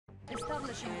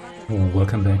Well,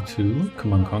 welcome back to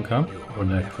Command Conquer,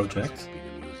 Rynderack Project,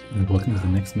 and welcome to the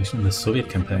next mission in the Soviet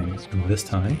campaign. And this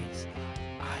time,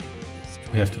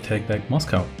 we have to take back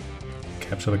Moscow,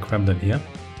 capture the Kremlin here.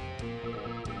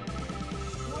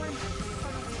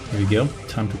 Here we go,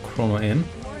 time to chrono in.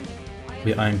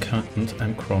 We are in content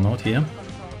and chronoed here.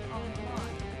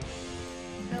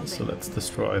 So let's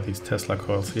destroy these Tesla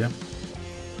coils here,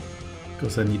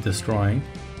 because they need destroying.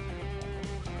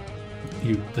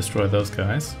 You destroy those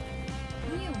guys.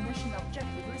 New mission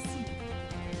objective received.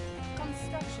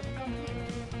 Construction complete.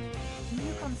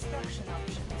 New construction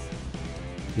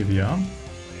options. Here we are.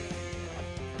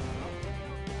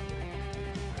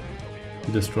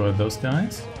 You destroy those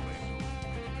guys.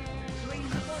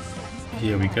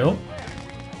 Here we go.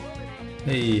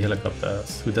 Hey,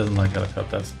 helicopters. Who doesn't like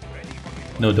helicopters?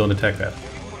 No, don't attack that.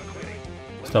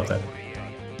 Stop that.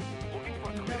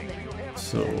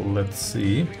 So let's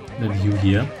see. Let you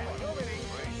here.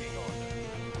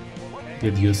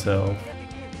 Get yourself.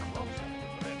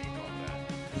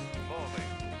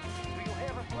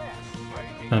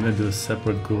 Turn into a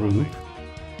separate group.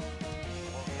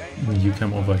 And you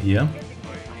come over here.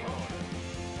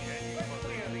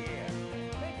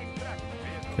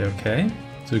 Okay.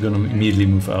 So we're gonna immediately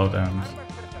move out and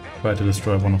try to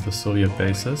destroy one of the Soviet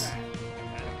bases.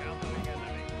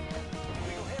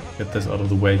 Get this out of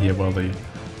the way here while the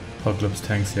Apocalypse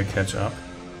tanks here catch up.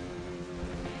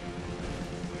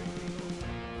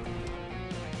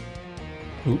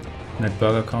 Ooh, that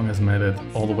Burger Kong has made it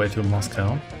all the way to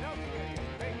Moscow.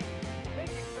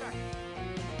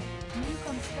 New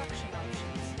construction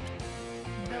options.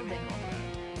 Building.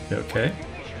 Okay.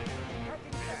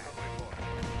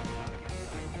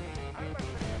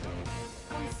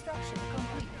 Construction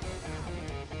complete.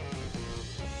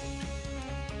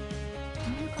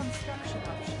 New construction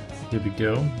options. Here we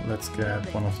go. Let's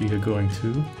get one of you here going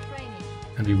too. Training.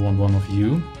 And we want one of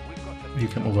you. You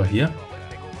come over here.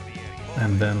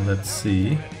 And then let's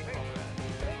see.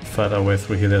 Fight our way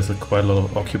through here. There's quite a lot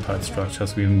of occupied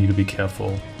structures. We need to be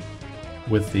careful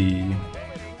with the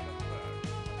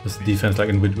defense, like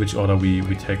in which order we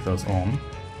take those on.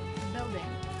 Building.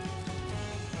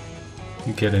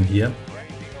 You get in here.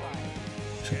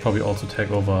 Should probably also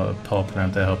take over a power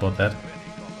plant there. How about that?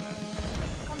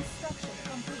 Construction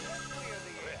complete.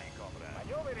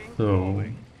 So,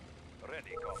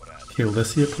 kill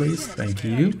this here, please. Thank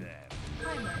you.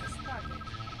 Timer started.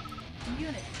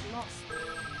 Unit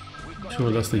lost. Sure,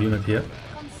 we lost the unit here.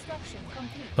 Construction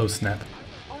complete. Oh snap.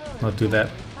 Not do that.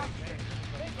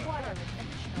 Requiring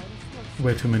additional resources.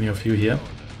 Way too many of you here.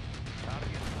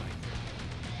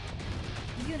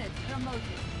 Unit promoted.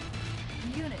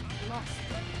 Unit lost.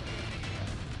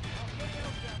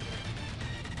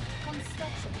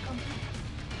 Construction complete.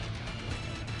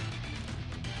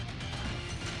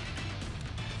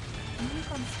 New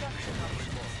construction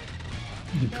options.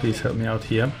 Can you please help me out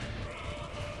here?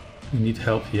 You need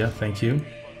help here, thank you.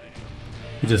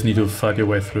 You just need to fight your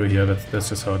way through here, that's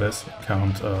just how it is.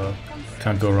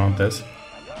 Can't go around this.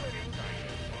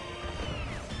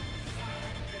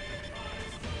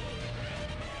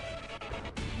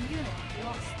 Unit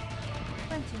lost.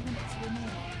 20 minutes remaining.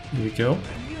 Here we go.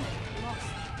 Unit lost.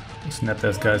 Snap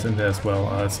those guys in there as well,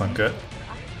 that's not good.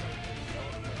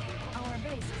 Our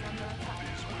base is under attack.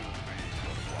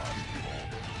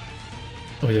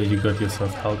 Oh yeah, you got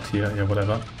yourself helped here, yeah,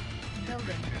 whatever.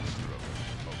 Building.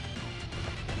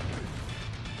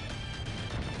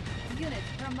 Unit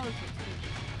promoted.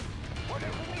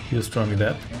 You destroy me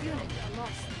that. Unit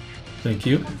lost. Thank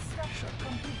you. Construction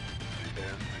complete.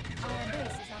 Our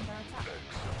base is under attack.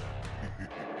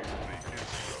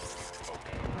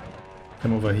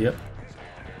 Come over here.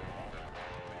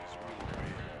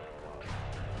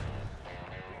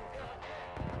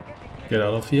 Get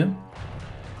out of here.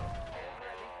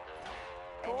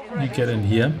 You get in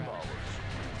here.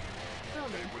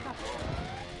 Building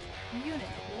captured. Unit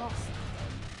lost.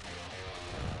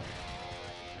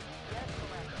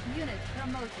 Unit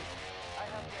promoted.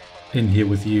 In here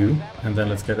with you. And then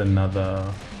let's get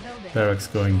another Building. barracks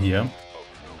going here.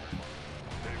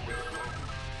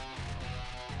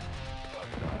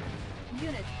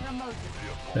 Unit promoted.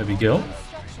 There we go.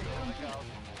 Construction complete.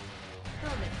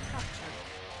 Building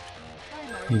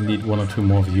captured. You Primary need one or two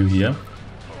more of you here. training.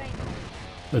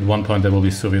 At one point there will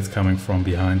be Soviets coming from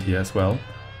behind here as well.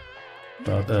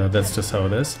 But that's just how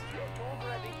it is.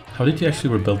 How did you actually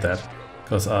rebuild that?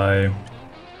 Because I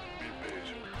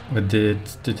did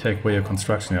take away your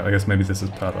construction here. I guess maybe this is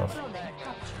part of. Building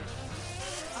captured.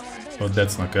 Our base Oh,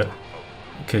 that's not good.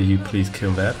 Okay, you please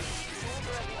kill that.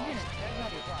 unit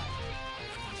ready.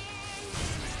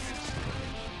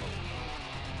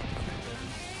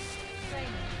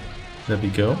 There we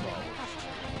go.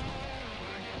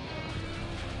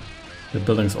 The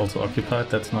building is also occupied.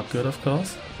 That's not good, of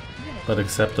course, but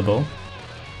acceptable.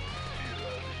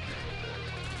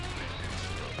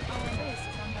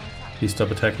 Please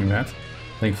stop attacking that.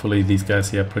 Thankfully, these guys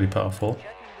here are pretty powerful.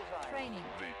 Training.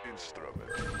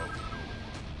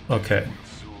 Okay.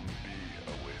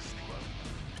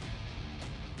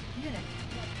 Unit.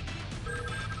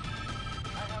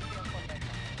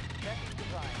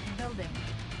 Building.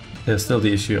 There's still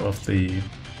the issue of the... New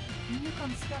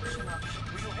construction options.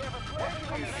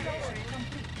 Construction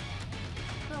complete.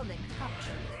 Building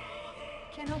captured.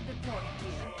 Cannot deploy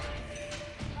here.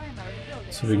 Primary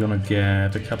building. So we're gonna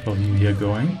get a couple of you here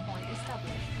going. Point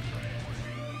established.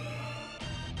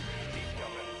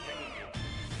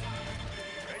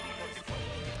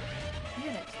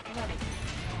 Unit ready.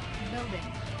 Building.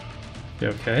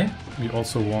 Okay. We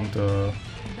also want a Building.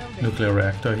 nuclear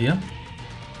reactor here.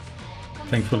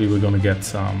 Thankfully, we're gonna get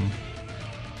some...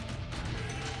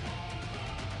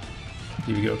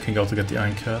 Here we go. Can also get the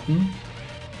Iron Curtain. Unit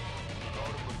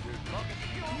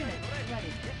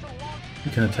ready.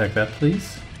 You can attack that,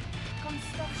 please.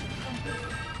 Construction complete.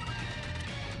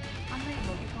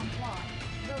 Unable to comply.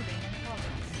 Building in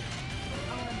progress.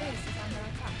 Our base is under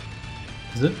attack.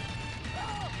 Is it?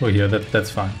 Oh yeah,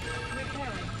 that's fine.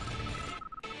 Repairing.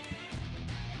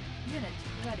 Unit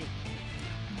ready.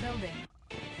 Building.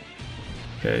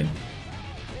 Okay.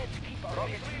 Let's keep our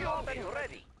rocket fuel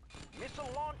ready.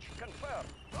 Missile launch confirmed.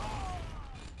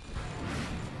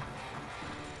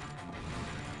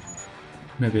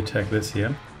 Maybe attack this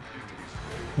here.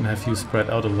 And have you spread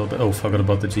out a little bit. Oh, forgot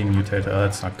about the gene mutator.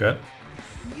 That's not good.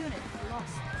 Unit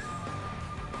lost.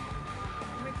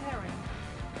 Repairing.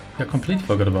 Yeah, completely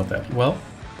forgot about that. Well,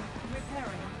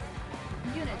 Repairing.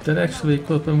 Unit that actually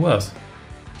could have been worse.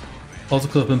 Also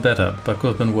could have been better, but could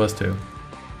have been worse too.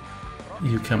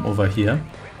 You come over here.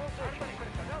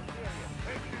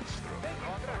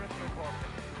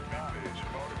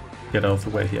 Get out of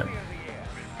the way here.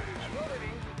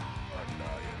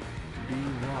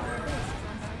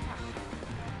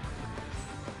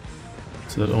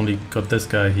 So that only got this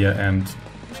guy here and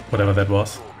whatever that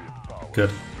was.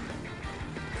 Good.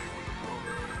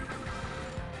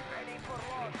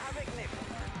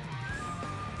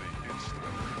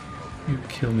 You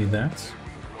kill me that.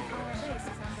 Our base is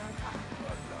under attack.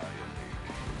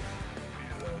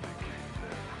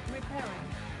 Repairing.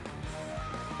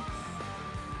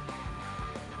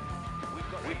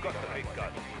 We've got the big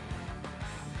gun.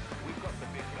 We've got the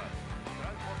big gun.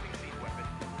 Transporting siege weapon.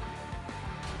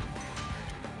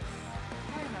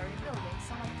 Primary building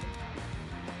selected.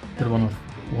 Get one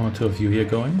or two of you here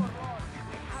going.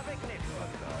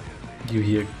 You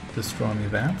here destroy me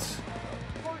that.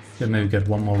 Then maybe get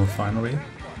one more refinery.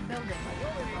 Building.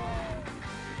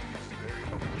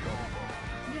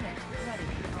 Unit ready.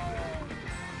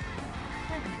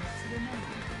 10 minutes remaining.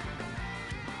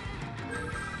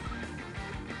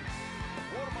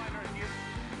 War miner here.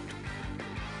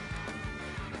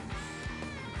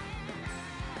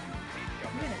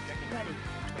 Unit ready.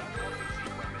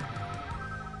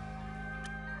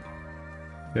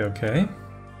 Yeah, okay.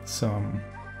 Some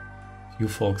few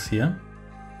folks here.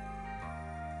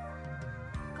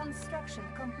 Construction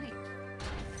complete.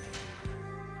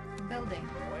 Building.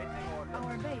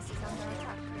 Our base is under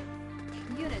attack.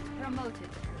 Unit promoted.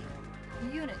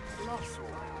 Unit lost.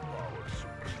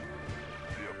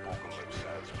 The apocalypse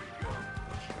has begun.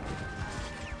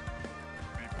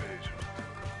 Be patient.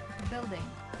 Building.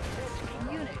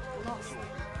 Unit lost.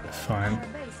 Fine. Our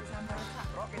base is under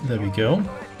attack. There we go.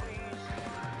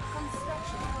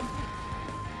 Construction complete.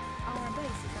 Our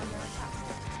base is under attack.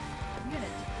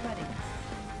 Unit ready.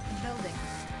 Building.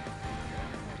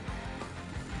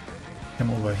 Come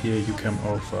over here, you come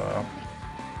over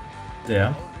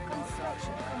there.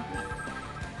 Construction complete.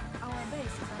 Our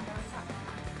base is under attack.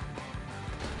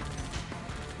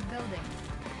 Building.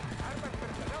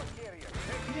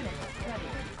 Unit ready.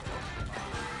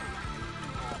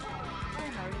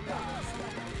 Primary building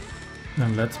selected.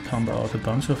 And let's pump out a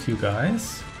bunch of you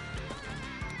guys.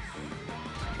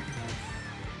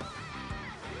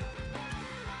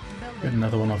 Building.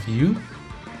 Another one of you.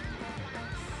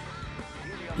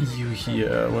 You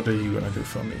here, what are you gonna do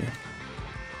for me?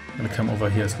 Gonna come over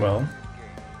here as well.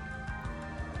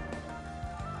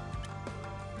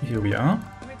 Here we are.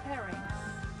 Repairing.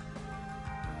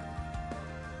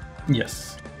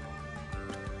 Yes.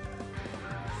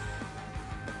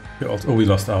 We also, oh, we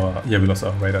lost our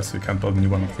radar, so we can't build a new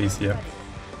one of these here.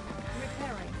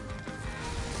 Repairing.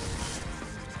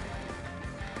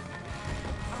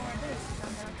 Our base is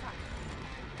under attack.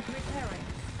 Repairing.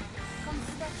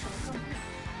 Construction complete.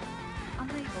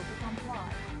 Unable to comply.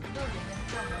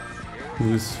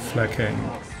 Who's flanking?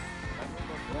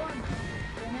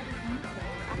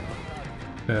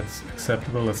 That's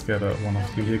acceptable. Let's get one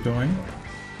of you here going.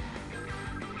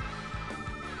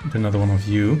 And another one of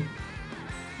you. Unit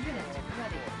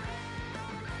ready.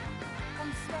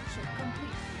 Construction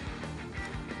complete.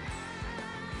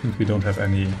 I think we don't have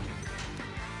any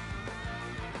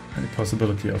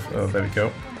possibility of... there we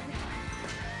go.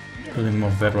 Building more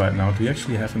of that right now. Do we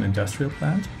actually have an industrial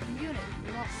plant? Unit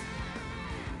lost.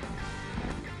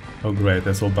 Oh great,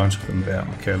 there's a whole bunch of them there.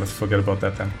 Okay, let's forget about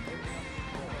that then.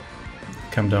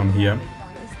 Come down here.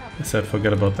 I said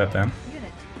forget about that then.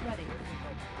 Unit ready.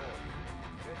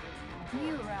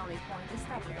 New rally point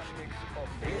established.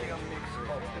 Ready.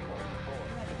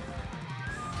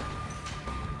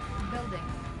 Building.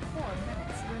 4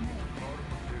 minutes remain.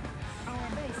 Our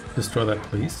base is Destroy that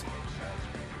please.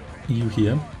 You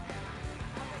here.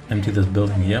 Empty this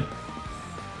building here.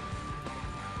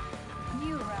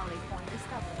 new rally point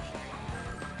established.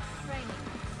 Training.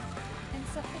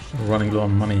 Insufficient. We're running low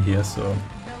on money here, so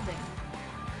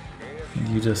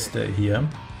Building. you just stay here.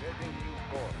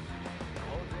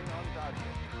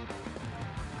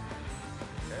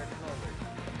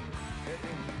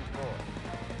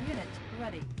 Unit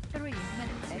ready. 3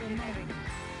 minutes remaining.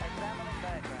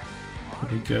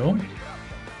 There we go.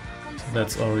 So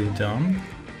that's already done.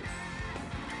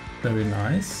 Very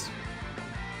nice.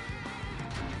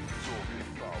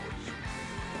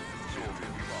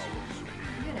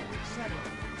 Unit ready.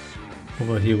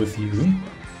 Over here with you. Building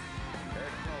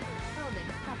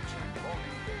captured.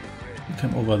 You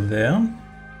come over there.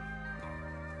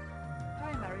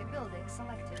 Primary building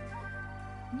selected.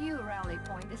 New rally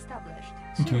point established.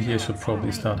 You here should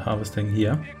probably start harvesting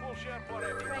here.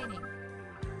 Training.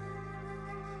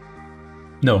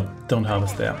 No, don't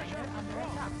harvest there. Under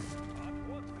attack.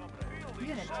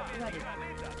 Unit ready.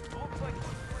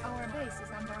 Our base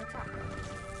is under attack.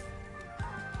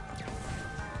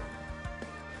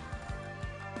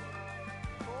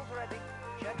 Tools ready.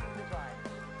 Checking designs.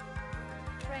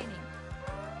 Training.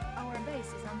 Our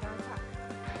base is under attack.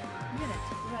 Unit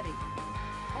ready.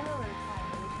 Oil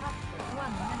refinery captured.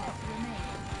 1 minute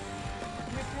remaining.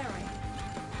 Repairing.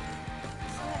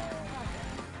 Select target.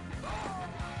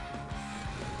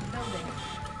 Building.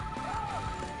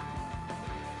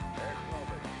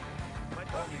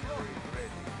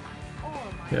 All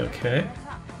mines Yeah, okay. under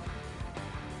attack.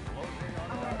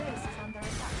 Our base is under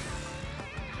attack.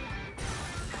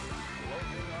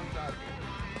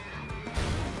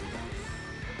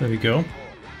 There we go.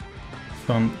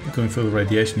 Fun going through the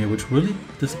radiation here, which really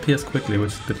disappears quickly,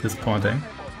 which is a bit disappointing.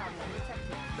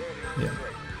 Yeah.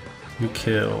 You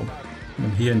kill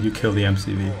them here and you kill the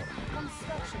MCV.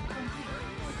 Construction complete.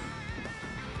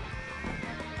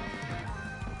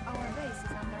 Our base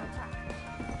is under attack.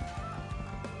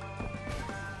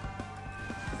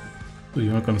 So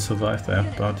you're not going to survive there,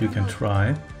 but you can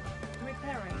try.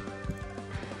 Repairing.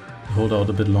 Hold out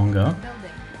a bit longer.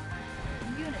 Building.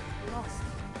 Unit lost.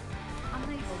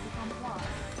 Unable to comply.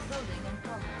 Building in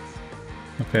progress.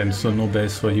 Okay, and so no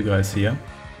base for you guys here.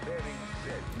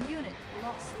 Unit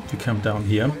lost. You come down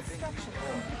here. Construction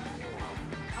complete.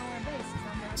 Our base is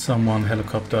under Someone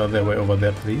helicopter their way over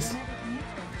there, please. kinetic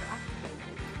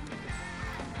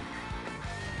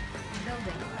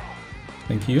neutrons activated. Building.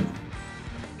 Thank you.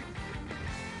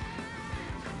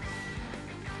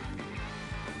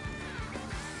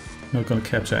 Not gonna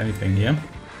capture anything here.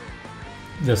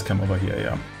 Just come over here,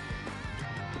 yeah.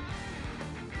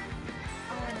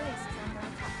 Our base is under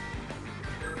attack.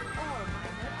 All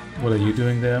miner under What are you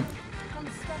doing there?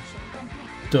 construction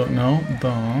complete. Don't know,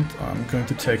 but I'm going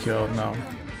to take you out now. Our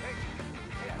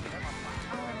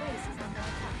base is under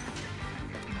attack.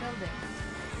 Building.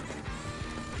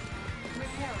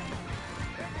 Repairing.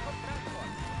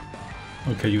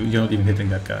 Okay, you're not even hitting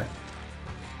that guy.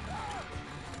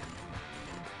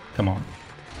 Come on.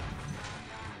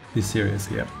 Be serious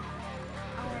here.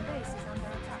 Our base is under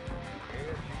attack.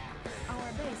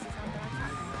 Our base is under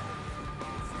attack.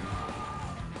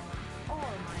 All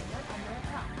miner under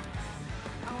attack.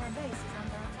 Our base is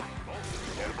under attack.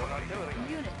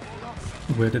 Unit lost.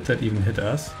 Where did that even hit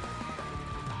us?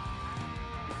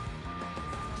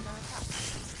 Under attack.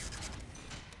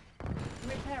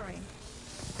 Repairing.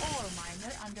 All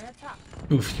miner under attack.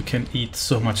 Oof, you can eat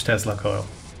so much Tesla coil.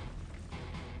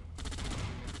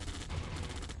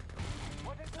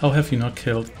 How have you not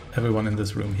killed everyone in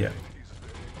this room here?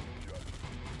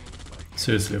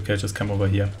 Seriously, okay, just come over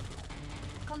here.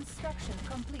 Construction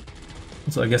complete.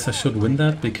 So I guess I should win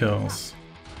that because...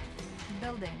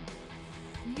 Building.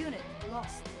 Unit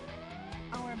lost.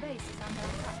 Our base is under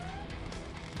attack.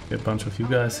 A bunch of you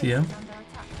guys here. Under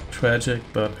attack. Tragic,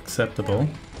 but acceptable.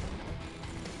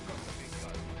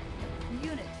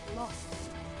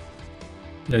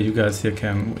 Yeah, you guys here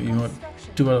can, you know what,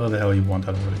 do whatever the hell you want,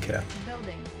 I don't really care.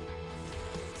 Building.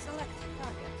 Select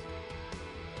target.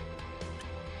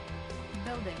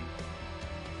 Building.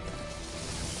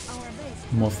 Our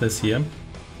base. More of this here.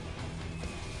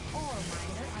 Ore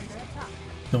miner under attack.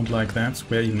 Don't like that.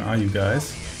 Where even are you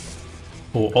guys?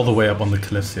 Oh, all the way up on the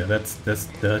cliffs here. That's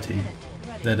dirty. Unit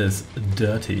ready. That is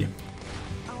dirty.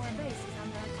 Our base is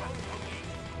under attack.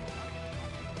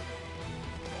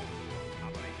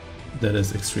 That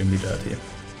is extremely dirty.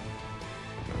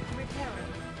 Repairing.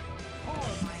 Ore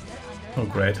miner under Oh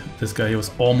attack. great, this guy here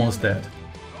was almost dead.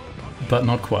 But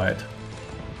not quite.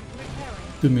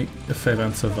 Repairing. Do me a favor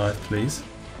and survive, please.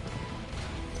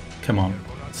 Come on,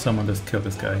 someone just kill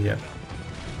this guy here.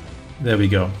 There we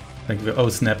go. Thank you. Oh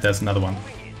snap, there's another one.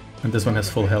 And this one has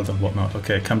full health and whatnot.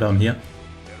 Okay, come down here.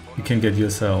 You can get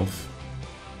yourself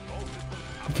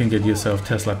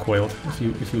Tesla coiled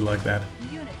if you like that.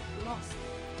 Unit lost.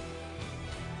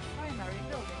 Primary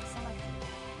building selected.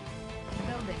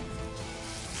 Building.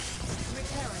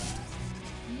 Repairing.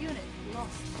 Unit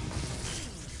lost.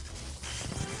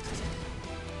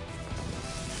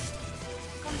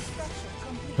 Construction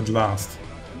complete. At last.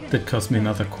 Did cost me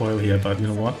another coil here, but you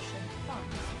know what? Fund.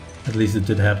 At least it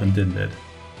did happen, didn't it?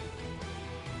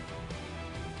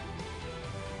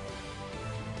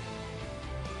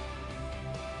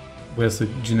 Where's the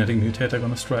genetic mutator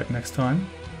gonna strike next time?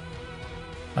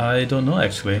 I don't know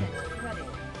actually. Ready.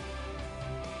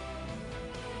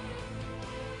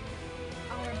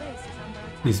 Our base is under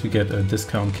attack. At least we get a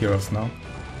discount Kirovs now.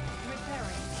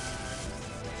 Repairing.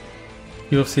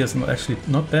 Kirovs here is actually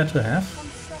not bad to have.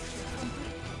 Construction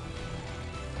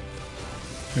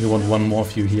complete. We want one more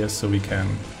of you here so we can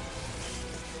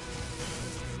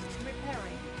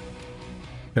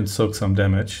Repairing. soak some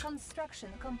damage. Construction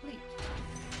complete.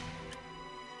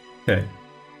 Okay.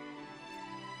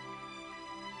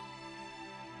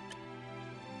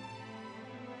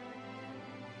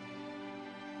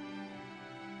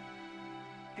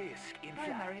 Disk in flight.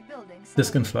 Primary building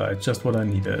Disc and selected. fly, just what I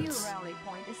needed. New rally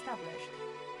point established.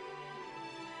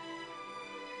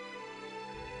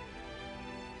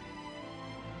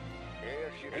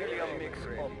 Airship helium mix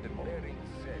optimal.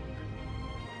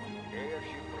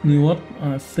 Airship You know what?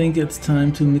 I think it's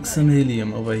time to mix some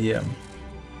helium over here.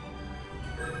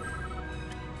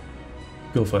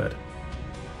 Go for it.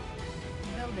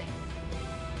 Building.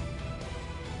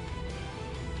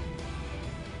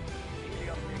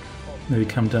 helium mix optimal. Maybe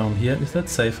come down here. Is that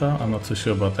safer? I'm not so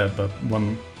sure about that, but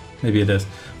maybe it is. I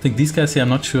think these guys here, I'm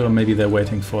not sure. Maybe they're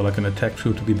waiting for like an attack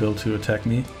troop to be built to attack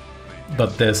me.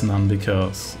 But there's none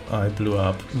because I blew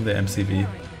up the MCV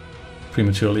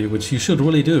prematurely, which you should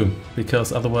really do,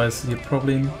 because otherwise you're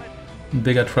probably in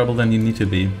bigger trouble than you need to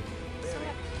be.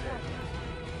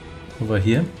 Over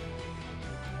here.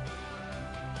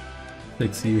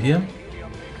 Fix you here.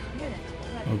 Unit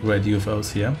Oh ready. great,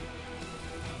 UFOs here.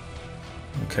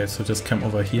 Okay, so just come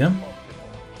over here.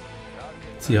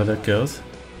 See how that goes.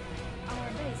 Our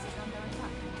base is under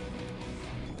attack.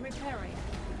 Repairing.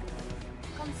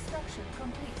 Construction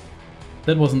complete.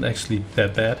 That wasn't actually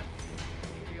that bad.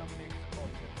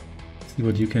 See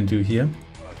what you can do here.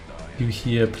 You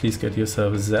here, please get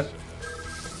yourself a zap.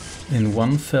 In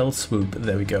one fell swoop.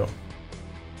 There we go.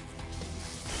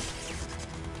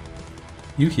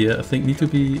 You here, I think, need to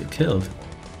be killed.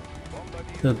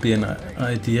 That'd be an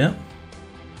idea.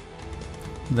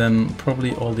 Then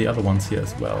probably all the other ones here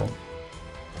as well.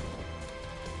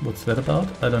 What's that about?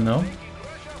 I don't know.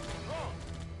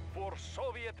 For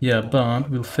Soviet Yeah, but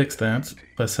we'll fix that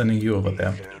by sending you over there.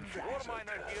 ore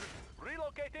miner here.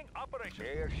 Relocating operation.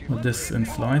 Airship With this in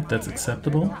flight, that's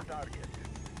acceptable. target.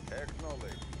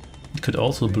 Acknowledge. It could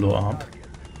also blow up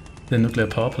the nuclear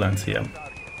power plants here.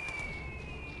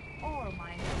 Ore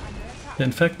miner under attack.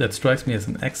 In fact, that strikes me as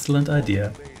an excellent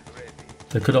idea.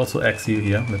 They could also axe you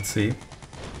here, let's see.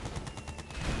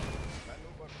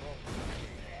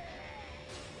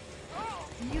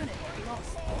 Unit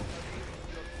lost.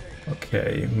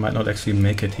 Okay, might not actually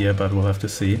make it here, but we'll have to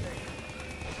see.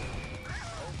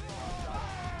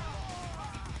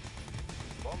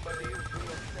 Bombardiers to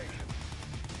your station.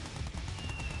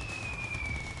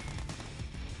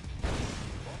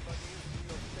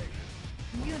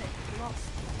 Unit lost.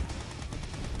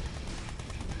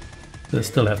 They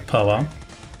still have power.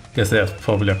 Guess they have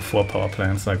probably like 4 power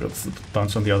plants, like it's a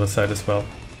bunch on the other side as well.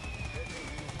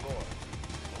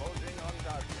 Closing on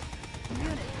target.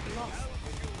 Unit lost.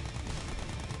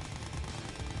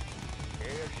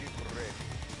 Airship ready.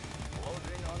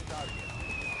 Closing on target.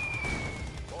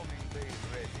 Bombing base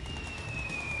ready.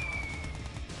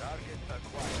 Target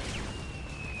acquired.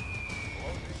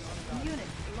 Closing on target.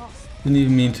 Unit lost. Didn't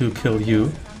even mean to kill you.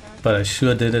 Under But I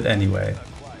sure did it anyway.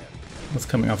 What's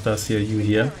coming after us here? You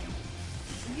here?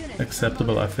 Unit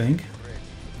Acceptable, I think.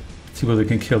 See whether we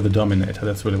can kill the Dominator.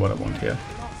 That's really what I want here.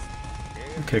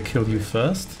 Okay, kill you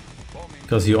first.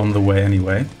 Because you're on the way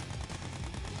anyway.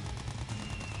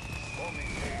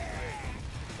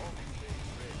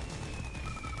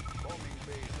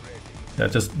 Yeah, I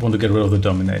just want to get rid of the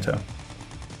Dominator.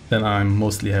 Then I'm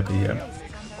mostly happy here. base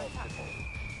is under attack.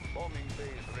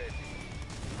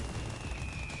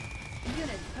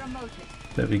 Unit promoted.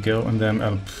 There we go. And then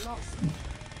Lost.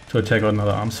 to attack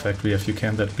another arms factory if you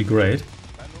can, that'd be great.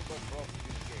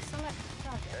 Select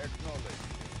target.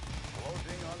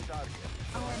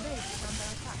 Our base is under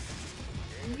attack.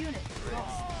 Unit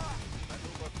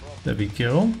lost. There we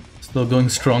go. Still going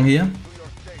strong here.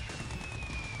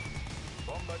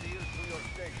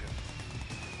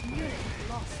 Unit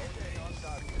lost.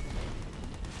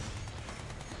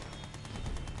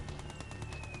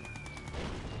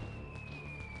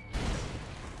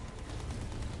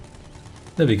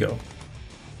 There we go.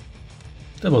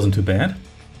 That wasn't too bad.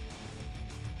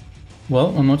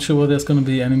 Well, I'm not sure whether there's gonna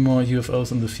be any more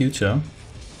UFOs in the future.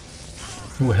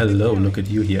 Oh, hello, look at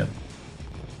you here.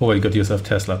 Oh, well, you got yourself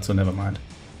Tesla, so never mind.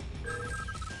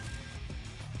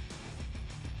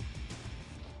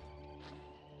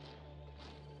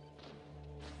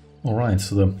 Alright,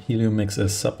 so the helium mix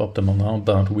is suboptimal now,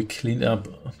 but we cleaned up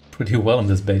pretty well on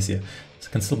this base here. So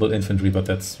I can still build infantry, but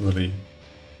that's really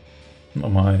not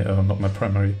my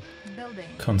primary Building.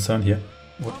 concern here.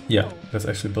 What? Yeah, let's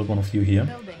actually build one of you here.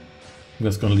 Building. I'm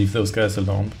just gonna leave those guys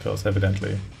alone, because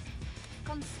evidently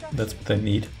Construction. that's what they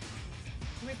need.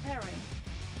 Repairing.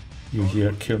 You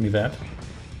here, kill me that.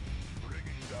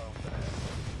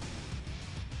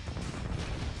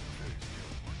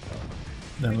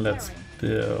 Then let's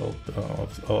build,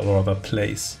 or rather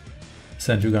place,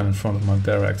 sentry gun in front of my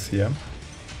barracks here.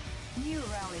 New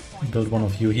rally point. Build one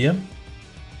of you here.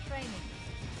 Training.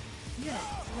 Unit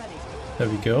ready. There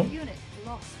we go. Unit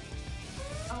lost.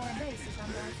 Our base is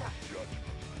under attack.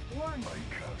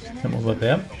 Warning. Come over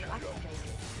there. Activated.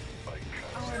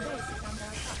 Our base is under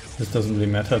attack. This doesn't really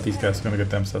matter. These guys are gonna get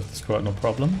themselves destroyed, no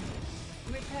problem.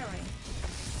 Repairing.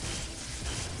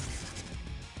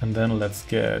 And then let's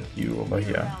get you over New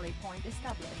here. rally point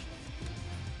established.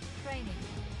 Training.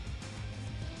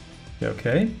 You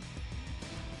okay?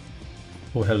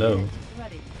 Oh, hello.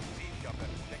 Ready.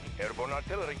 Airborne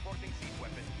artillery. Reporting siege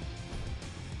weapon.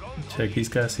 Check these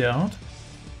guys here out.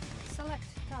 Select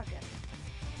target.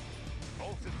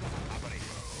 All systems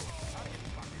operational. Target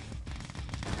spotted.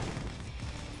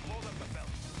 Load up the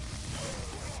belt.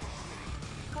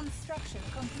 Construction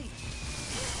complete.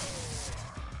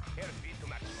 Airspeed to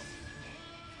maximum.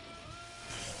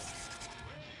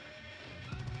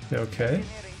 You okay?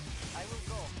 Engineering. I will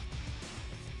go.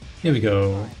 Here we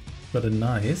go. Got a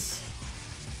nice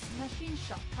Machine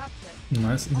shop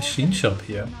captured. machine shop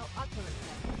here. Now upper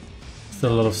repair.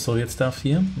 Still a lot of Soviet stuff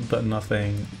here, but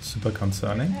nothing super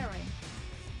concerning. Repairing.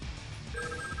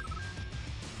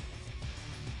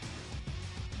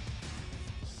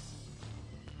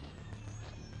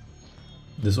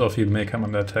 This Orpheum may come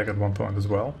under attack at one point as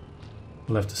well.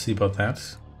 We'll have to see about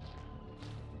that.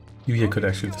 You here could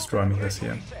actually destroy me this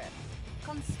here.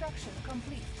 Construction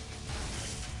complete.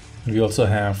 And we also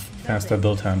have faster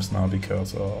build times now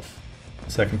because of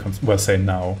well, say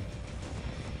now.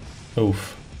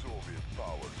 Oof.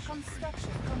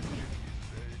 Construction complete.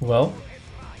 Well,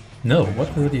 no, what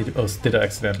already? Oh, did I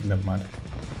accidentally? Never mind.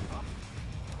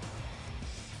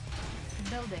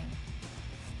 Building.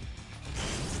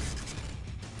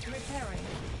 Repairing.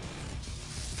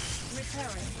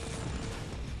 Repairing.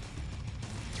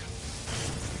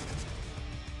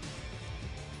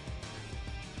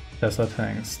 Tesla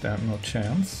tanks stand no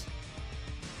chance.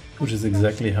 Which is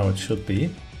exactly how it should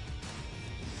be.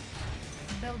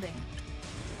 Building.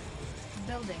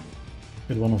 Building.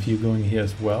 Get one of you going here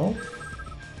as well.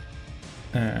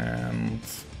 And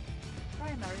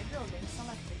Primary building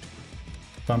selected.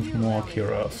 bunch New more rally point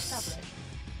Kirovs. established.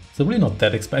 So really not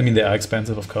that expensive. I mean, they are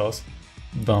expensive, of course,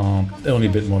 but they're only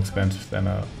a bit more expensive than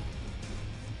a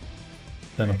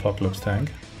Apocalypse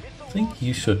tank. I think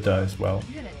you should die as well.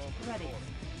 Unit ready.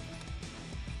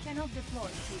 Cannot deploy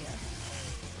here.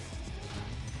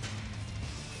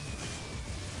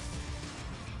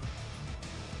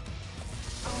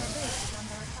 Our base is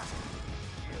under attack.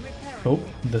 Repairing. Oh,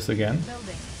 this again.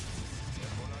 Building.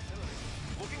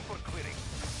 Looking for clearing.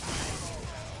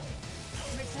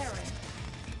 Repairing.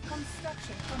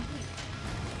 Construction complete.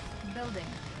 Building.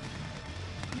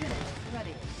 Unit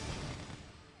ready.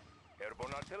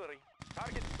 Airborne artillery.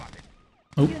 Target spotted.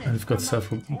 Oh, and we've got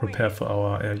self-repair for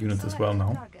our air units as well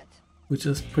now. Target. which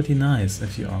is pretty nice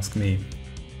if you ask me.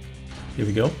 Here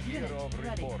we go. Unit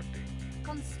ready.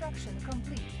 Construction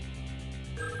complete.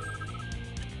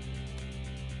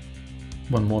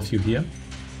 One more of you here.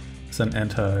 It's an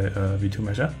anti-V2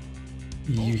 measure.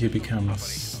 You here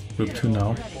becomes group 2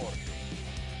 now.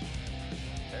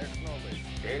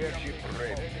 Airship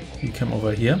ready. You come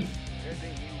over here.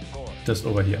 Just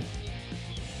over here.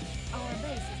 Our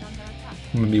base is under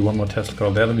attack. Maybe one more test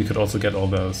call there, then we could also get all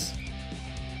those.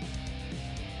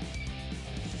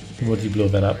 Would you blow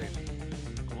that up?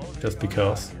 Just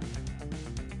because.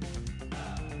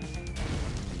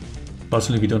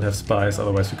 Fortunately we don't have spies,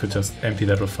 otherwise we could just empty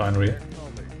that refinery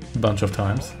a bunch of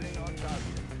times.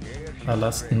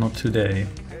 Alas, not today.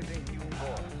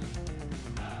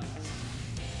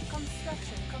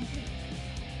 Construction complete.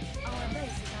 Our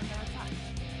base is under attack.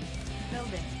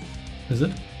 Building. Is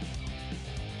it?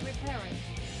 Repairing.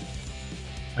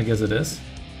 I guess it is.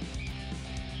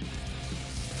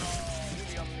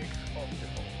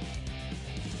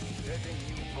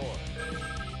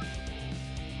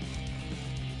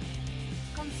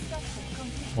 Construction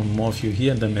complete. One more of you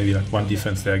here, and then maybe like one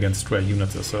defense there against stray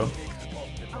units or so.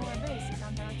 Our base is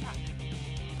under attack.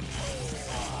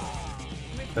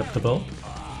 Acceptable.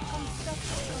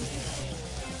 Construction complete.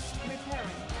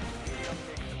 Repairing.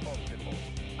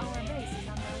 Our base is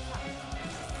under attack.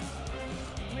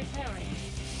 Repairing.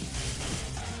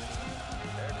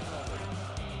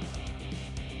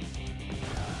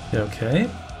 Yeah, okay.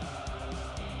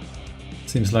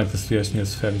 Seems like the situation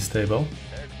is fairly stable.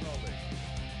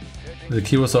 The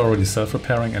Kiros are already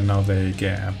self-repairing and now they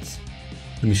get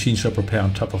the machine shop repair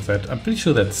on top of that. I'm pretty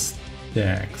sure that's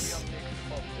stacks.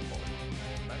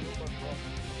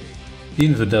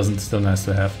 Even if it doesn't, still nice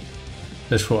to have.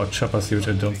 Let's throw out choppers here, which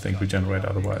I don't think regenerate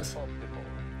otherwise. The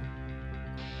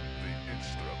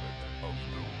instrument of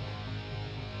doom.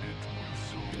 It will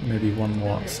soon Maybe one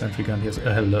more sentry gun here.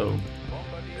 Hello.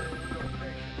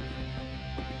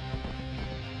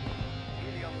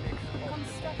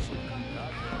 Construction complete.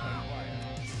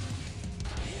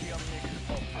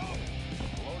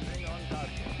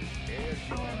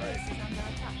 Our base is under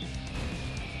attack.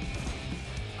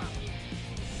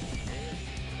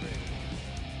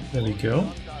 There we go.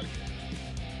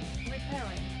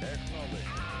 Repairing.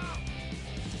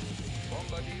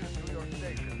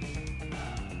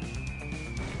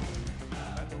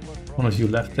 One of you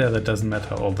left there, that doesn't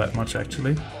matter all that much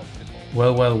actually.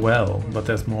 Well, well, well, but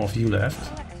there's more of you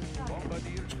left.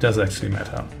 Which does actually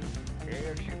matter.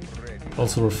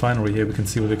 Also refinery here, we can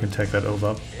see whether we can take that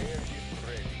over.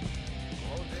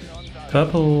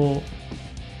 Purple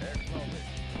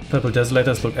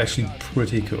desolators look actually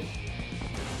pretty cool.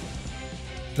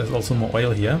 There's also more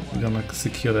oil here, we're gonna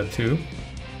secure that too.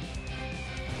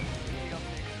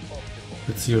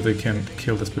 Let's see if they can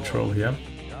kill this patrol here.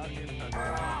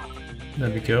 There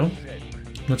we go.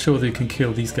 Not sure whether you can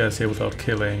kill these guys here without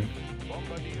killing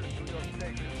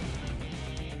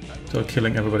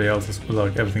everybody else,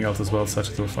 like everything else as well, such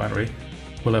as the refinery.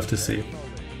 We'll have to see.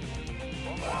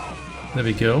 There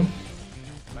we go.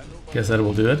 Guess that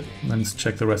will do it. Let's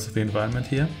check the rest of the environment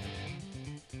here.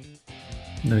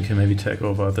 Then we can maybe take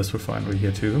over this refinery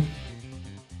here too.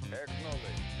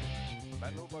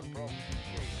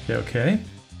 Yeah, okay.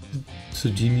 So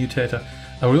G-Mutator.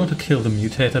 I really want to kill the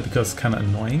Mutator because it's kind of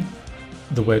annoying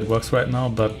the way it works right now,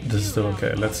 but this is still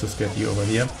okay. Let's just get you over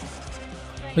here.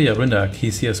 Oh yeah, Rynderack,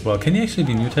 he's here as well. Can he actually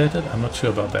be mutated? I'm not sure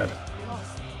about that.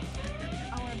 Lost.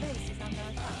 Our base is under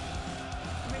attack.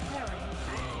 Repairing.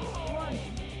 Warning.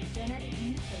 Genetic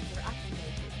mutator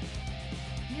activated.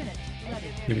 Unit ready.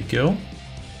 Here we go.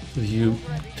 So you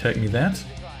take me that.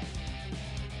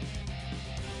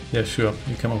 Yeah, sure.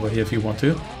 You come over here if you want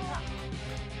to.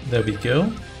 There we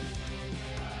go.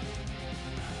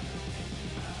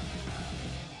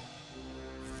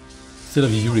 Still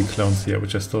have Yuri clones here,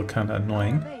 which are still kinda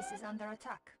annoying. Our base is under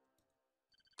attack.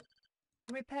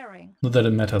 Repairing. Not that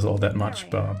it matters all that much,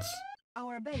 but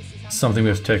Our base is under something we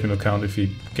have to take into account if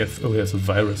we get... Oh, there's a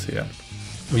virus here.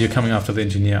 Oh, you're coming after the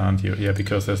engineer, aren't you? Yeah,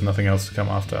 because there's nothing else to come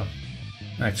after.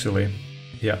 Actually.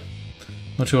 Yeah.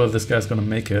 Not sure if this guy's gonna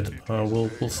make it.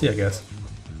 We'll see, I guess.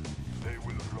 they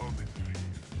will rob it.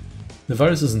 The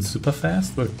virus isn't super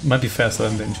fast, but it might be faster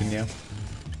than the engineer.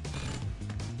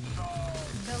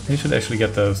 We should actually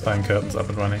get those iron curtains up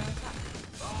and running.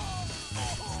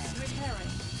 repairing.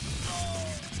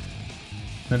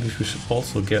 Maybe we should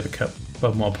also get a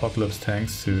couple more apocalypse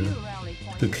tanks to Rally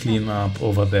point. clean up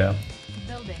over there.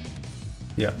 Building.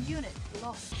 Yeah. Unit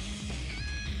lost.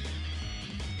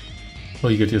 Oh,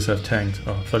 you get yourself tanked.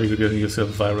 Oh, I thought you could get yourself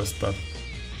virus, but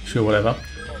sure, whatever.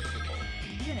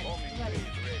 Unit ready.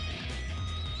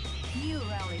 New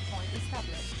rally point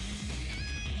established.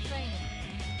 Training.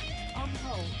 On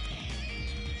hold.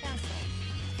 Cancel.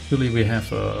 Surely we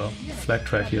have a flag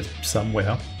track here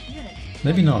somewhere. Unit.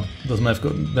 Maybe not. Doesn't have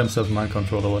got themselves mind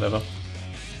control or whatever.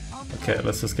 On Okay, hold.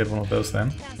 let's just get one of those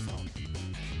then. Cancel.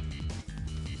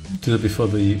 Do it before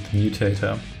the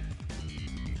mutator.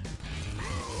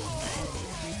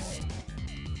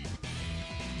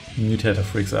 Mutator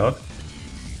freaks out.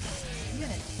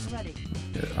 Unit ready.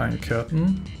 Yeah, Iron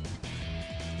Curtain.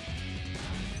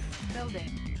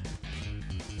 Building.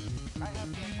 I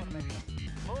have the information.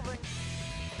 Moving.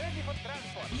 Ready for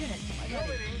transport. Unit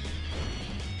ready.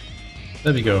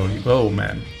 There we go. Oh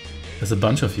man, there's a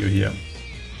bunch of you here.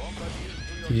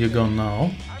 So you're gone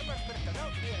now.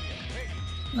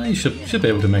 Oh, you should be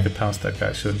able to make it past that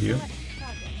guy, shouldn't you? Select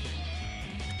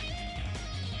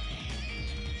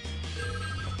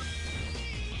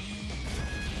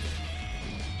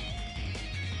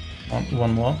target.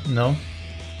 One more? No?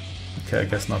 Okay, I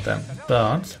guess not then.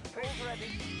 But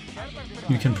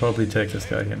you can probably take this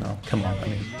guy here now. Come on, I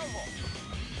mean,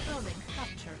 Building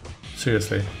captured.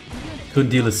 seriously. Unit.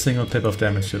 Couldn't deal a single pip of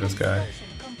damage to this guy.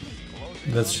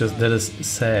 Complete. That is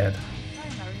sad.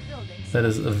 Primary buildings. That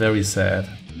is very sad.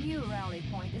 New rally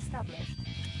point established.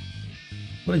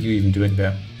 What are you even doing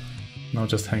there? Now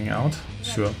just hanging out?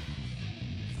 Sure.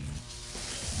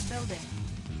 Building.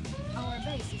 Our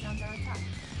base is under attack.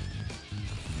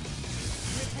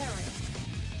 Repairing.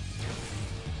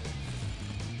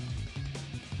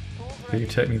 Are you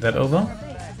taking that over? Our base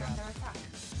is under attack.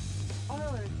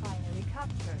 Oil refinery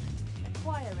captured.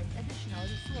 Acquiring additional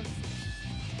resources.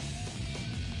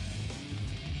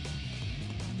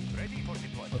 Ready for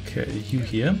deployment. Okay, you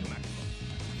here.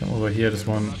 Come over here, just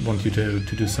want you to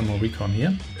do some more recon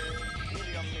here.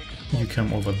 You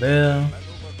come over there.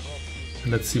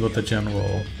 Let's see what the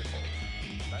general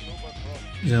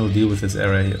deal with this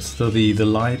area here. So the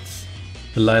lights,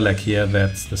 the lilac here,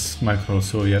 that's the micro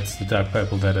Soviets, the dark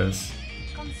purple that is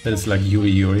like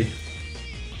Yuri.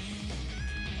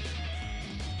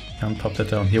 Can't pop that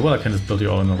down here. Well, I can just build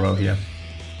you all in a row here.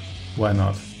 Why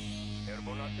not?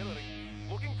 Airborne artillery.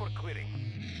 Looking for clearing.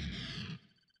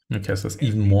 Okay, so there's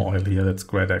even more oil here. That's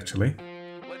great, actually.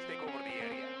 Let's take over the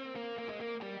area.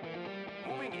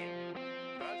 Moving in.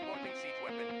 Transporting siege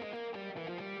weapon.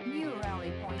 New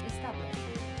rally point established.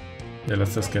 Yeah,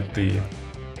 let's just get the... Unit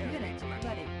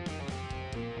ready.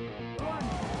 Warning.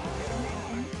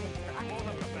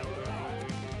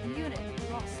 Unit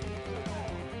lost.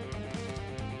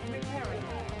 Repairing.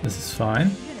 This is fine.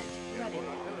 Unit ready.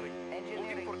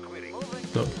 Looking for clearing.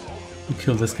 So, you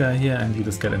kill this guy here and you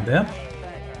just get in there.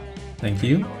 Thank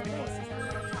you. Our base is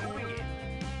under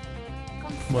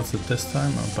attack. What's it this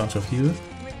time? A bunch of you.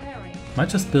 Repairing. Might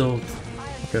just build,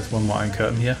 I guess, one more Iron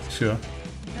Curtain here. Sure.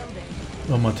 Building.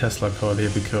 One more Tesla coil here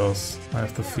because I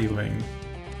have the feeling...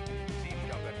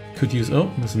 Could use...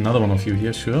 Oh, there's another one of you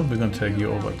here. Sure, we're gonna take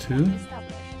you over too.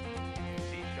 Established.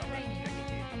 Training.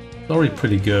 It's already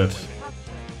pretty good.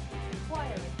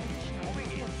 Acquiring additional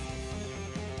resources.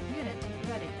 Unit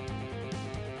ready.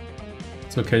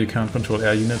 It's okay, you can't control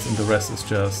air units and the rest is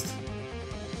just...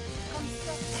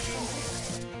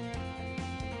 Construction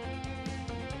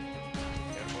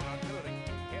complete.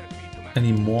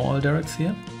 Any more Rynderack's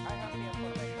here?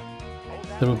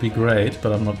 That would be great,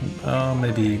 but I'm not...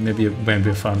 maybe when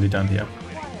we're finally done here.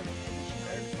 Acquiring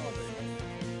additional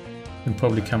resources. Can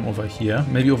probably come over here.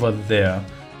 Maybe over there.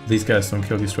 These guys don't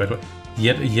kill you straight away.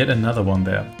 Yet another one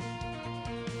there.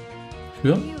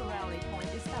 Sure? New rally point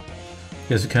established.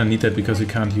 Yes, you kind of need that because you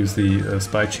can't use the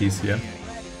spy cheese here.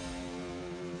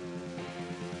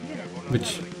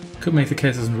 Which could make the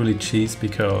case isn't really cheese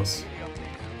because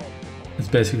it's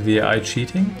basically the AI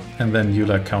cheating and then you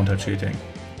like counter cheating.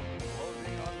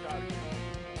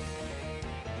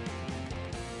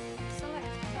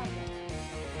 Select target.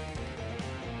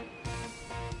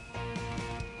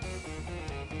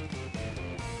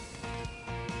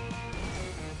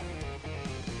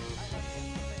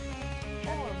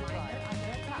 Ore miner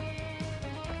under attack.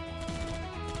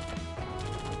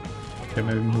 Okay,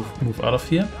 maybe move out of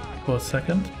here for a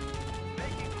second.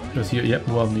 Because you, yep,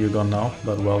 well, you're gone now,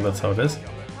 but well, that's how it is.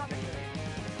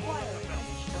 Acquiring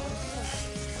additional resources.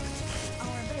 Our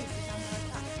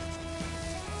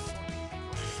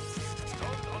base is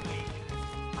under attack.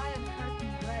 Iron curtain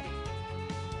ready.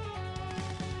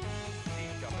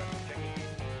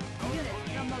 Unit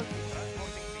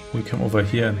promoted. We come over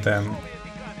here and then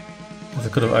I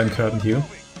could have Iron Curtained you.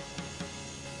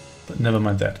 But never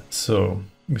mind that. So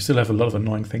we still have a lot of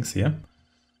annoying things here.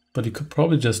 But you could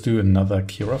probably just do another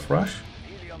Kirov rush.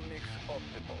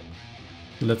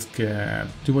 Let's get...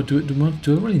 Do I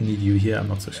really need you here? I'm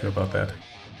not so sure about that.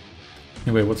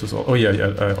 Anyway, what's this all? Oh yeah,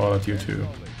 I ordered you to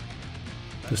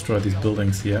destroy these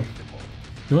buildings here.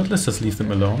 You know what, let's just leave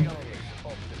them alone.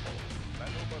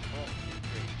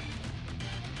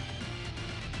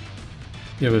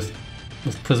 Yeah, with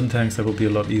prison tanks that will be a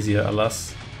lot easier.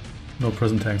 Alas, no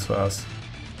prison tanks for us.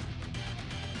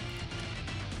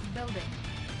 Building.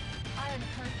 Iron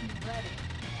curtain ready.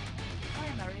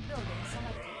 Primary building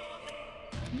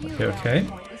selected. New Okay. rally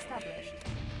point established.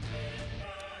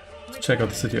 Let's check out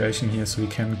the situation here, so we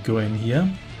can go in here.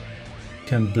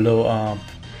 Can blow up.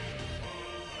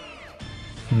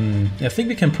 I think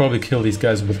we can probably kill these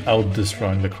guys without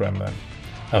destroying the Kremlin.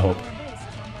 I hope. Our base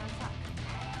is under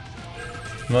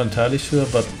attack. I'm not entirely sure,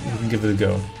 but we can give it a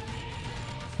go.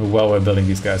 Wow, we're building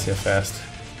these guys here fast.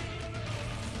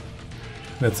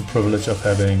 That's the privilege of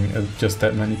having just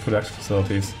that many production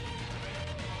facilities.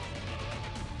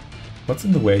 What's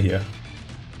in the way here?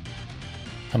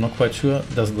 I'm not quite sure,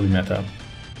 it doesn't really matter.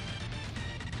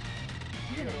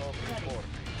 Unit ready.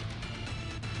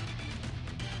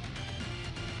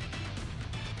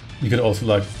 You could also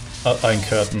like Iron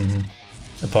Curtain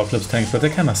Apocalypse tanks, but they're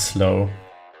kinda slow.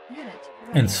 Unit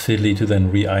And ready. it's fiddly to then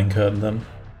re-Iron Curtain them.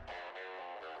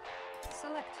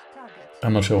 Select target.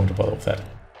 I'm not sure what to bother with that.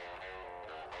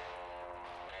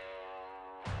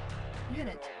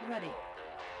 Unit ready.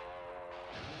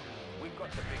 We've got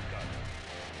the big gun.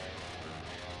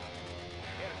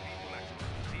 Airspeed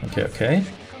maximum. Okay, okay.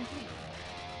 Complete.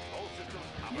 All systems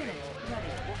Unit operational.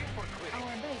 ready. Moving for clearing.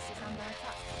 Our base is under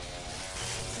attack.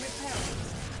 Repairing.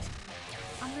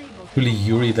 Unable to Really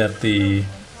Yuri that in progress.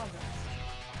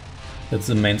 that's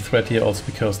the main threat here, also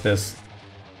because there's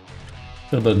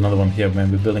we'll build another one here when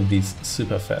we're building these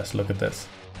super fast. Look at this.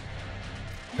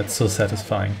 That's so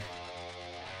satisfying.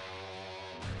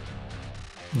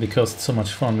 Because it's so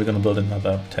much fun, we're gonna build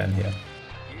another 10 here.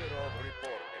 Hero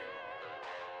reporting.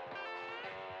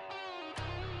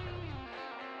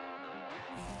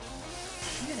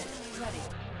 Unit ready.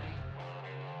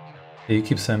 You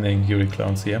keep sending Yuri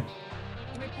clones here.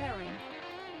 Repairing.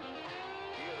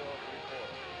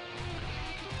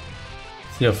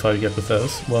 See how far you get with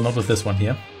those. Well, not with this one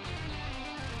here.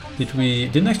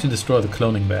 Didn't actually destroy the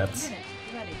cloning bats. Unit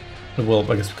ready.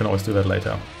 Well, I guess we can always do that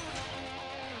later.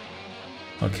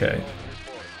 Okay.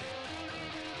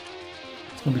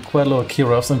 It's gonna be quite a lot of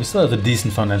Kirovs, and we still have a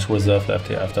decent financial reserve left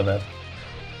here after that.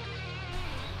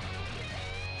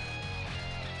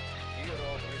 Hero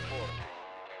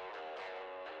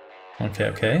reporting. Okay,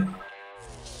 okay.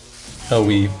 Oh,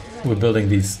 we're building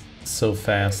these so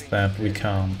fast that we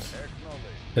can't.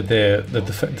 So they're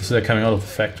coming out of the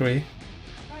factory,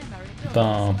 Primary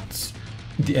building but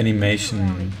the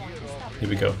animation. Here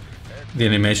we go. The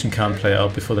animation can't play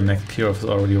out before the next Kirov is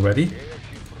already ready.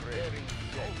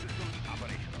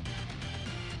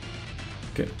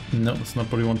 Okay, no, that's not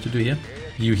what we want to do here.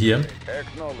 You here,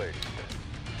 Acknowledged.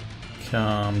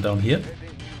 come down here.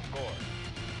 Setting new course.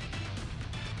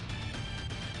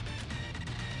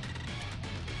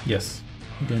 Yes,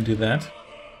 we're gonna do that.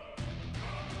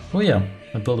 Oh yeah,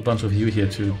 I built a bunch of you here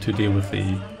to deal with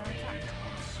the.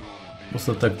 What's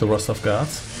that, like the Rostov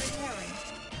guards?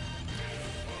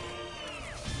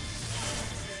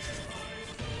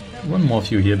 One more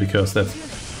of you here because that's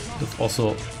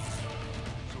also.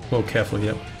 Whoa, careful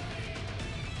here.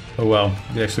 Oh wow,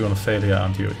 you're actually gonna fail here,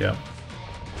 aren't you? Yeah.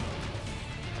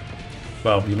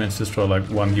 Wow, you managed to destroy like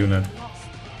one unit.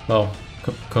 Wow,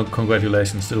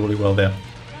 congratulations, did really well there.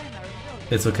 Primary building.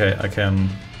 It's okay, I can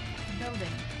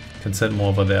send more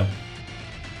over there.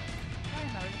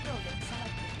 Primary building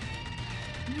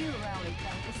selected. New rally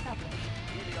point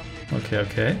established. Okay,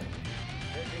 okay.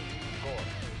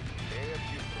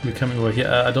 You're coming over here.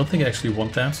 I don't think I actually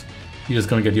want that. You're just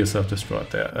gonna get yourself destroyed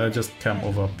there. Just come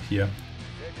over here.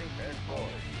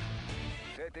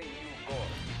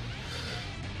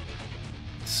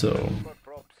 So,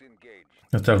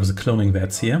 let's start with the cloning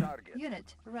vats here.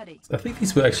 Unit ready. I think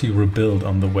these were actually rebuilt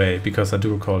on the way, because I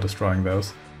do recall destroying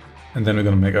those. And then we're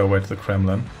gonna make our way to the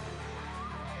Kremlin.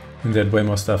 And they had way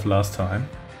more stuff last time.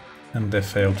 And they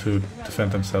failed to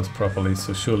defend themselves properly,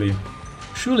 so surely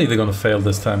they're gonna fail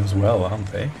this time as well,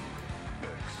 aren't they?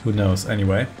 Who knows?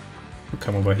 Anyway, we'll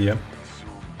come over here.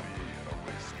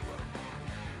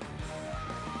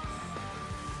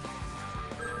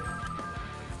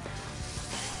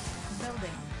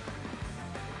 Building.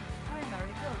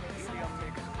 Primary building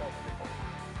selected.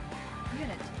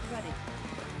 Unit ready.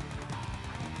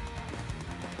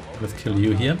 Let's kill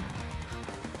you here.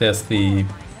 There's the... Under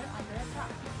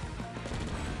attack.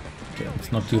 Okay,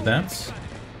 let's not do that.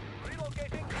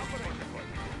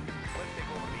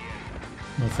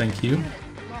 No, thank you. Unit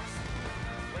lost.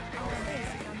 Our base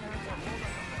is under attack.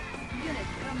 Unit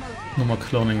promoted. No more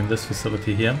cloning in this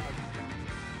facility here.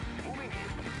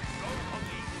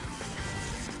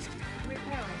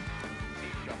 Repairing.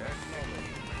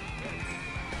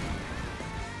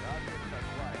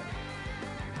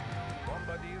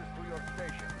 Bombardiers to your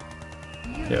station.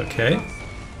 Yeah, okay.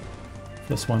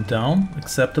 Plus one down,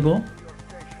 acceptable.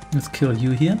 Let's kill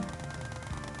you here.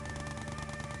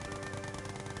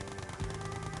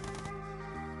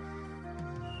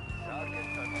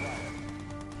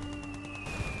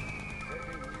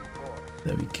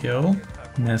 There we go.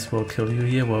 May as well kill you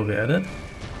here while we're at it.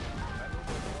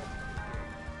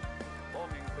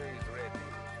 Bombing base ready.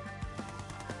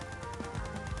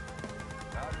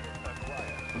 Target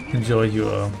acquired. Enjoy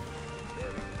your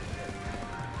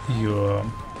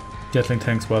Gatling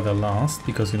tanks while they last,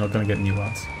 because you're not gonna get new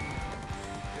ones.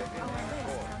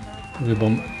 We're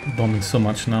bombing so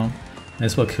much now. May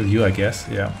as well kill you, I guess.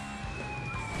 Yeah.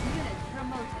 Unit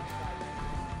promoted.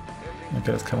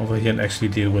 Okay, let's come over here and actually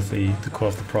deal with the core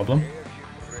of the problem. Airship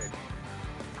ready.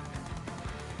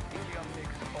 Helium mix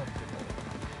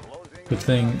optimal. Closing. Good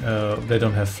thing they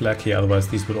don't have flak here, otherwise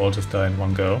these would all just die in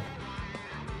one go.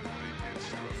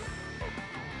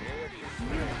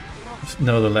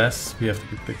 Nevertheless, we have to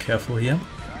be a bit careful here,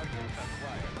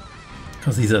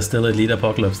 because these are still elite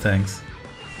apocalypse tanks.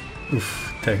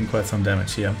 Oof, taking quite some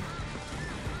damage here.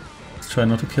 Let's try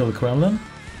not to kill the Kremlin.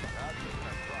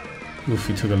 Oof,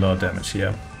 he took a lot of damage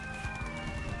here.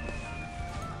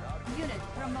 Unit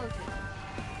promoted.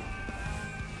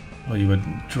 Oh, you were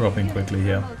dropping quickly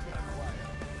here. Promoted.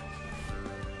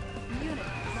 Unit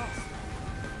lost.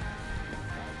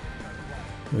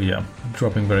 Oh yeah,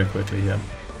 dropping very quickly here. Our base.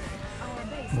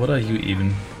 What are you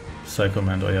even? Psycho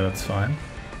Man, oh yeah, that's fine.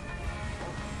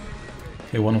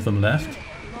 Okay, one of them left. Lost.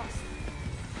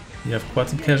 You have quite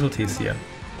some casualties here.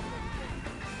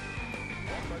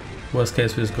 Worst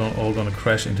case, we're just all gonna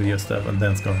crash into your stuff and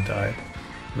then it's gonna die.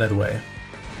 That way.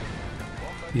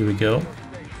 Here we go.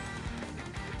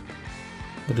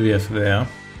 What do we have there?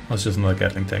 Oh, it's just another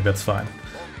Gatling tank, that's fine.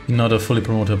 Not a fully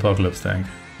promoted apocalypse tank.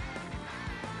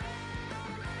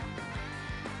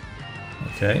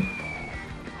 Okay.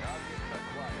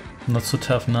 Not so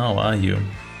tough now, are you?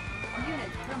 Unit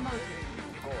promoted.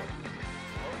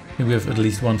 Here we have at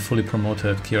least one fully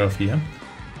promoted Kirov here.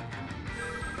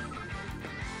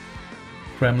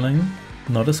 Kremlin,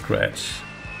 not a scratch.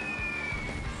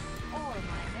 All miners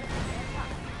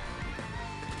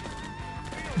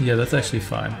attack. Yeah, that's actually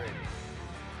fine.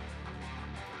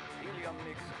 Helium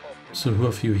mix optimal. So who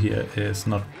of you here is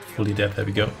not fully dead? There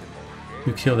we go.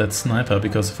 You kill that sniper,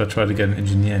 because if I try to get an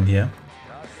engineer in here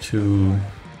to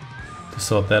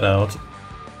sort that out,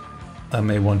 I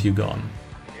may want you gone.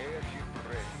 Airship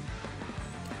ready.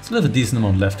 Still have a decent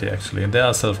amount left here actually, and they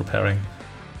are self-repairing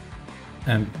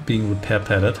and being repair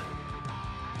padded.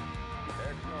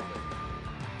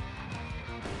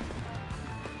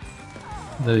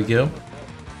 There we go.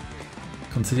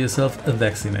 Consider yourself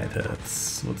vaccinated.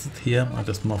 What's it here? I'll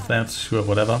just morph that, sure,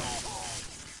 whatever.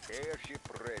 Airship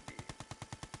ready.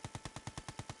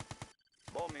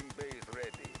 Bombing base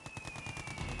ready.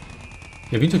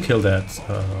 You need to kill that.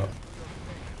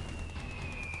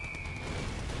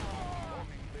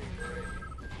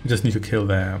 You just need to kill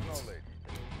that.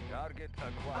 Target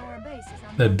acquired. Our base is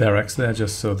under That barracks there,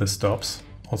 just so this stops.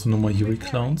 Also no more Yuri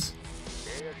clones.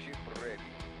 Airship ready.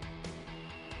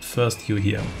 First you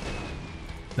here.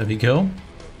 There we go.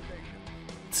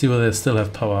 Let's see whether they still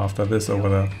have power after this or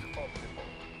whether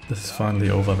this is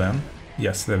finally over then.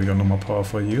 Yes, there we go, no more power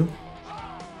for you.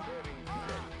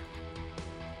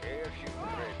 Airship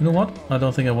ready. You know what? I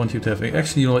don't think I want you to have...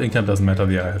 Actually, you know what? Income doesn't matter.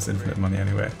 The AI has infinite money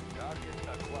anyway. Target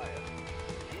acquired.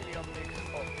 Helium mix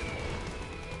optimal.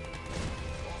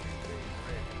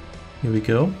 Here we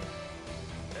go.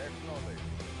 Acknowledged.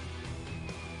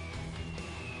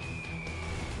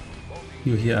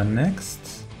 You here are next.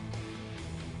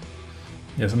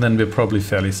 Yes, and then we're probably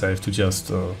fairly safe to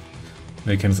just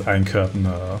make his Iron Curtain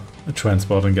a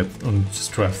transport and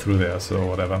just drive through there, so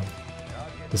whatever.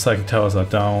 The psychic towers are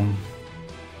down.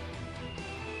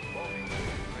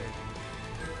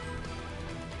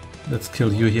 Let's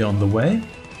kill you here on the way.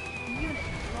 unit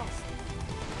lost.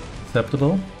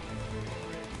 Acceptable.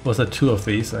 Was that two of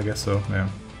these? I guess so, yeah.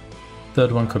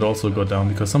 Third one could also go down,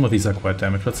 because some of these are quite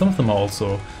damaged, but some of them are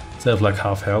also... They have like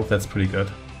half health, that's pretty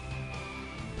good.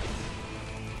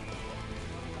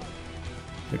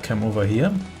 They come over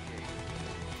here.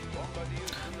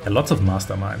 Yeah, lots of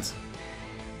masterminds.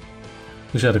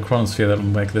 Wish I had a chronosphere that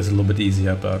would make this a little bit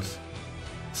easier, but...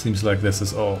 Seems like this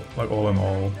is all in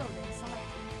all... Building site.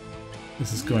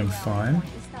 This is going fine.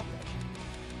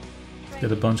 Established.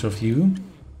 Get a bunch of you.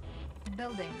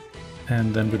 Building.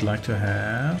 And then we'd like to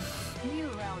have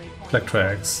black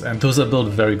tracks, and those are built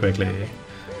very quickly,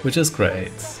 which is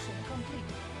great.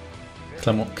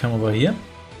 Come over here.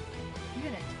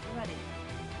 Unit ready.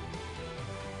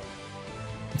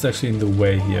 It's actually in the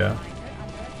way here.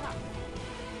 Under attack.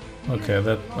 Okay,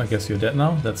 that I guess you're dead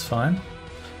now. That's fine.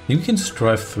 You can just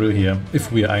drive through here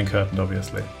if we are iron curtained,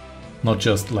 obviously, not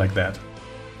just like that.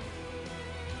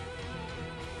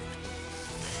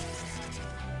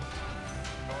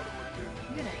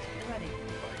 Unit ready.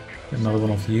 Another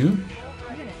one of you. Unit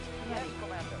ready.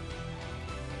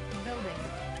 Building.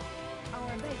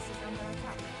 Our base is under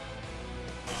attack.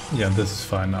 Yeah, this is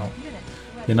fine now. Unit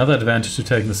ready. Another advantage to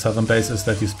taking the southern base is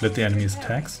that you split the enemy's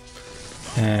attacks,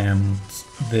 and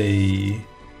they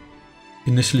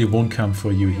initially won't come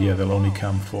for you here, they'll only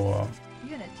come for...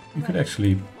 Unit You could ready.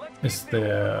 actually... Is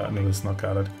there... No, it's not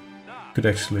guarded. You could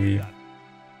actually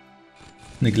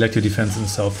neglect your defense in the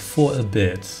south for a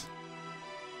bit.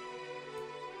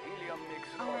 Helium mix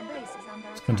Our base is under I'm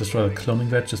going to attack. destroy the cloning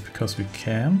vet just because we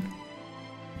can.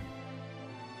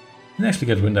 And actually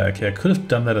get Rynderack here. I could have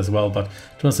done that as well, but to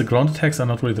be honest, the ground attacks are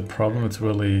not really the problem, it's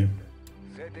really...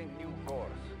 setting new course.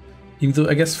 Even though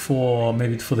I guess for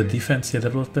maybe for the defense here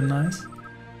that would have been nice. You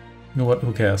know what,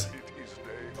 who cares? It is day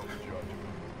of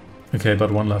judgment. Okay,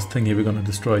 but one last thing here, we're gonna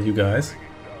destroy you guys.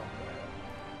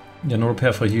 Yeah, no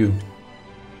repair for you.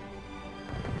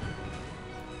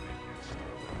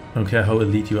 I don't care how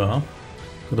elite you are.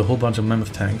 Got a whole bunch of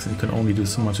mammoth tanks and you can only do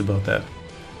so much about that.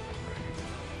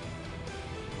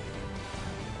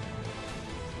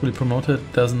 Fully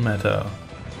promoted, doesn't matter.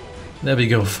 There we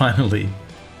go, finally.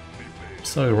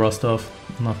 Sorry Rostov,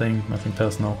 nothing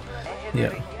personal.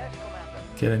 Yeah,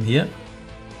 get in here.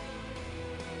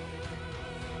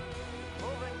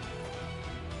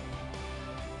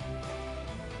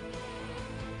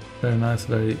 Very nice,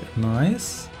 very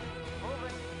nice.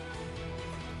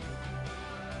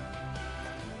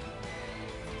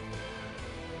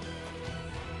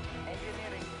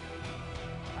 Engineering.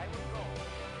 I will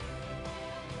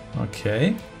go.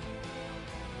 Okay.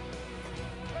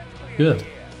 Good.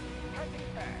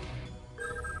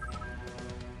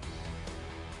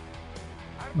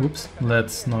 Whoops,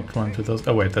 let's not run to those.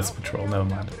 Oh wait, that's patrol, never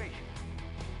mind.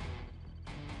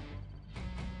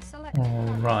 Select.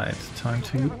 Alright, time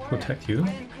to protect you.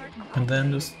 Iron curtain. And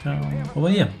then just come over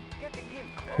here.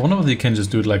 One of you can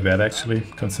just do it like that actually,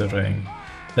 considering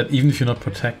that even if you're not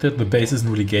protected, the base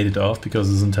isn't really gated off because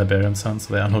it's in Tiberian Sun,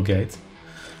 so there are no gates.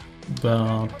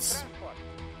 But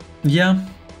yeah,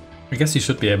 I guess you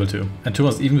should be able to. And to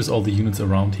us, even with all the units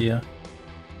around here,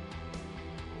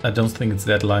 I don't think it's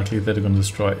that likely that they're going to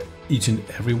destroy each and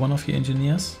every one of your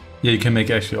engineers. Yeah, you can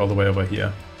make actually all the way over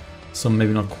here. So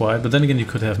maybe not quite, but then again you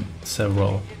could have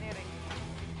several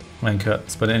line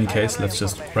cuts. But in any case, let's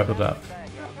just wrap it up.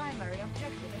 Your primary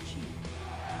objective achieved.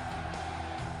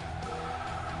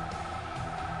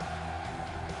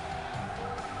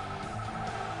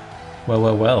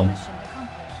 Well. Mission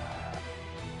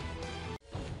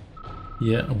accomplished.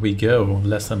 Here we go,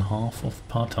 less than half of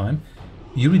part-time.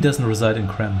 Yuri doesn't reside in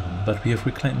Kremlin, but we have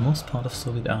reclaimed most part of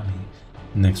Soviet army.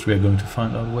 Next we are going to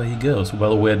find out where he goes.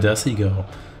 Well, where does he go?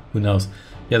 Who knows?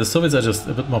 Yeah, the Soviets are just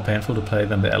a bit more painful to play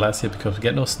than the Allies here because we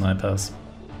get no snipers,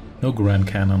 no grand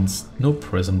cannons, no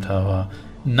prism tower,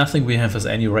 nothing we have has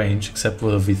any range except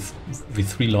for the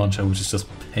V3 launcher, which is just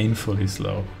painfully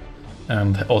slow,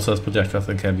 and also has projectiles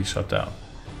that can be shot down.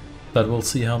 But we'll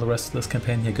see how the rest of this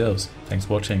campaign here goes. Thanks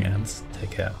for watching and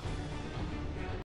take care.